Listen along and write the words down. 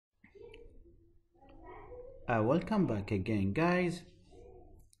Welcome back again, guys.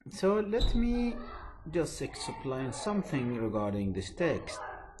 So let me just explain something regarding this text,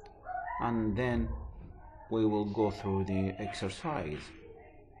 and then we will go through the exercise.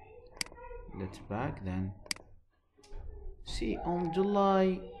 Let's back then. See, on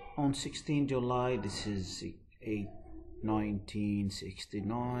 16 July, this is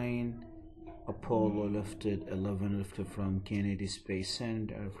 1969, Apollo 11 lifted from Kennedy Space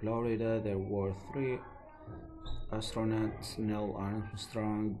Center, Florida. There were 3 astronauts: Neil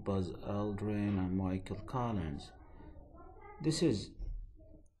Armstrong, Buzz Aldrin, and Michael Collins. This is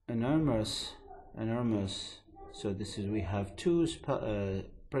enormous. So we have 2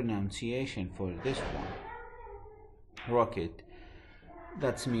 pronunciation for this one. Rocket.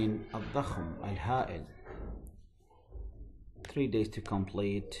 That's mean الضخم الهائل. 3 days to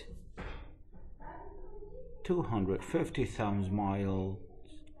complete. 250,000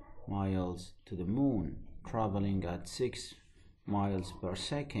 miles to the moon, traveling at 6 miles per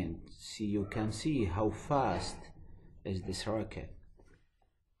second. See, you can see how fast is this rocket.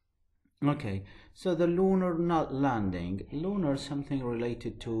 Okay, so the lunar not landing. Lunar something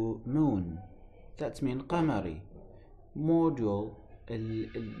related to moon. That's mean قمري. Module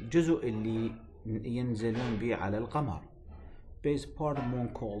الجزء اللي ينزلون به على القمر. Base part of moon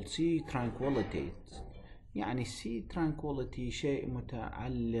called sea tranquility. يعني sea tranquility شيء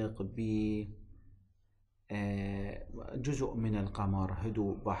متعلق ب جزء من القمر،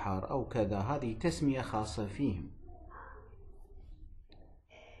 هدوء بحر أو كذا. هذه تسمية خاصة فيهم.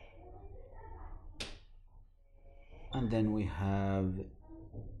 And then we have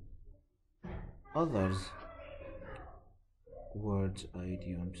others words,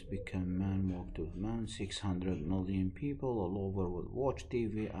 idioms. Become man, walk to man. 600 million people all over will watch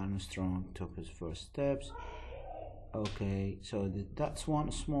TV. Armstrong took his first steps. Okay, so that's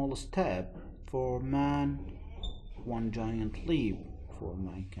one small step for man, one giant leap for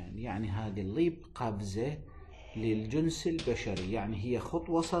mankind. يعني هذه الليب قفزة للجنس البشري، يعني هي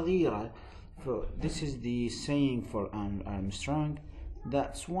خطوة صغيرة. This is the saying for Armstrong.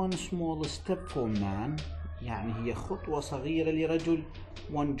 That's one small step for man. يعني هي خطوة صغيرة لرجل.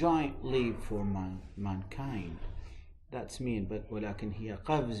 One giant leap for mankind. That's mean, but ولكن هي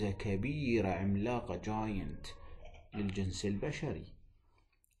قفزة كبيرة عملاقة giant للجنس البشري.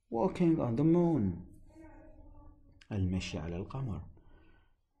 Walking on the moon. المشي على القمر.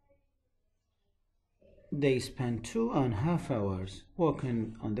 They spent 2.5 hours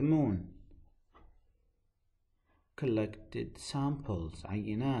walking on the moon. Collected samples,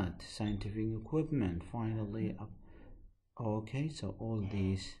 عينات, scientific equipment, finally up. Okay, so all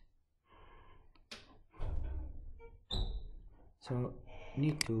these. So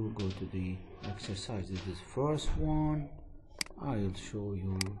need to go to the exercise. This is first one. I'll show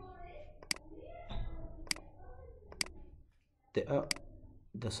you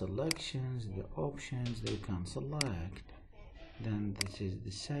the selections, the options they can select. Then this is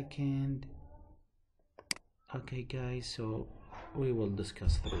the second. Okay guys, so we will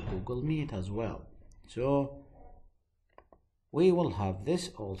discuss through Google Meet as well. So we will have this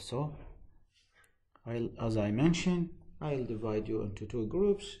also. As I mentioned, I'll divide you into 2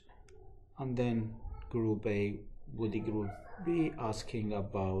 groups, and then group A with the group B asking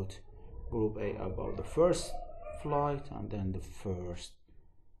about group A about the first flight, and then the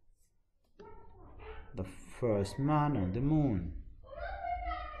first man on the moon.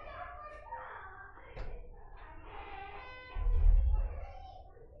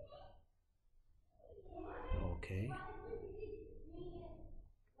 Okay,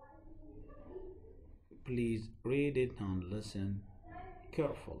 please read it and listen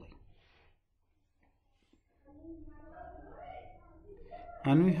carefully.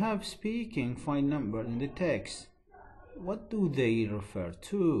 And we have speaking fine number in the text. What do they refer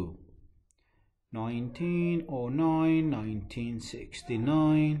to? 1909,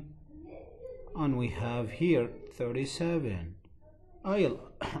 1969, and we have here 37.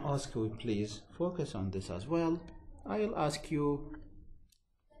 I'll ask you, please focus on this as well. I'll ask you,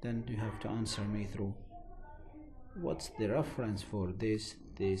 then you have to answer me through. What's the reference for this,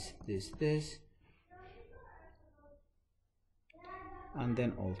 and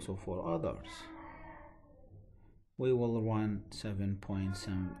then also for others. We will run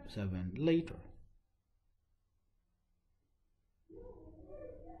 7.7 later.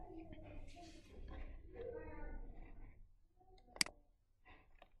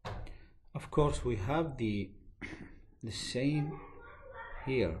 Of course, we have the same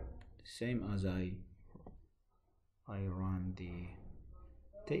here, same as I run the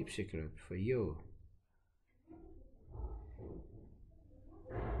tape script for you.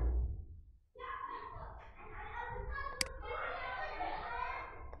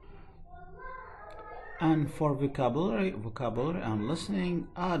 And for vocabulary and listening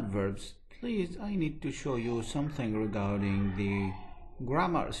adverbs, please, I need to show you something regarding the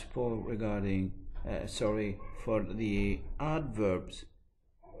grammars for for the adverbs.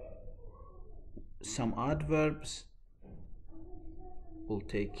 Some adverbs will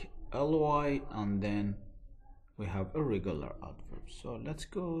take ly, and then we have irregular adverbs. So let's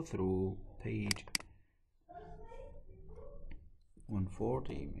go through page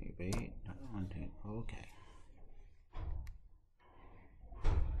 140, maybe. Okay.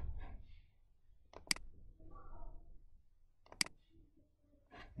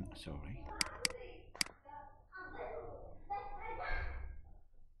 No, sorry.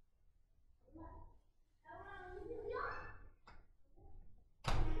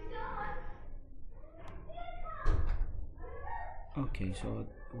 Okay, so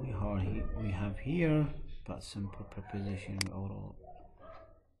we have here past simple preposition oral.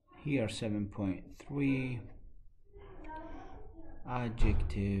 Here 7.3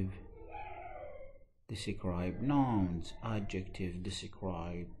 adjective describe nouns, adjective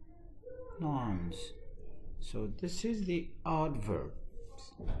describe nouns. So this is the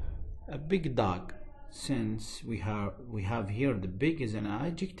adverbs. A big dog, since we have here the big is an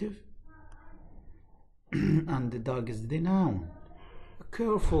adjective and the dog is the noun. A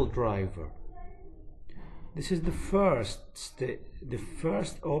careful driver. This is the first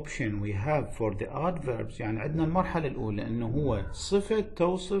option we have for the adverbs. يعني عندنا المرحلة الأولى إنه هو صفة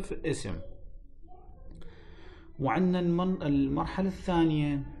توصف اسم، وعندنا المرحلة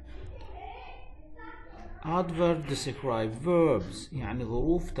الثانية adverb describe verbs، يعني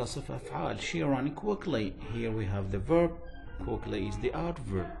ظروف تصف أفعال. She ran quickly. Here we have the verb. Quickly is the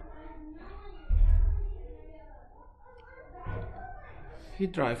adverb. He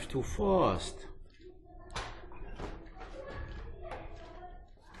drives too fast.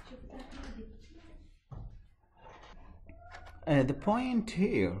 The point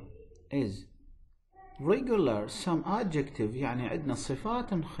here is regular some adjective، يعني عندنا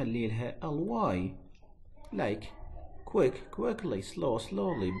صفات نخلي لها ly، like quick quickly, slow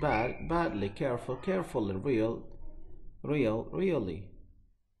slowly, bad badly, careful carefully, real really,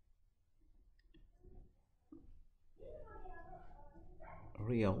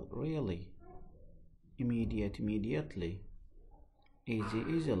 really, immediate immediately, easy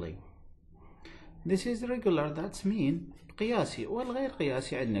easily. This is regular, that's mean. قياسي والغير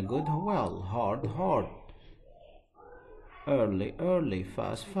قياسي عندنا good well, hard hard, early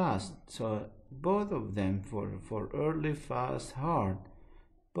fast fast. So both of them for early fast hard,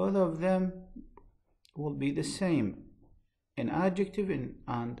 both of them will be the same in adjective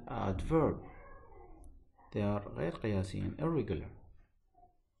and adverb. They are غير قياسيين, irregular.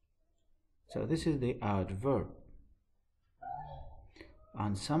 So this is the adverb.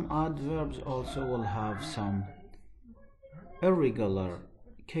 And some adverbs also will have some irregular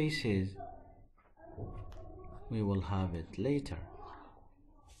cases. We will have it later.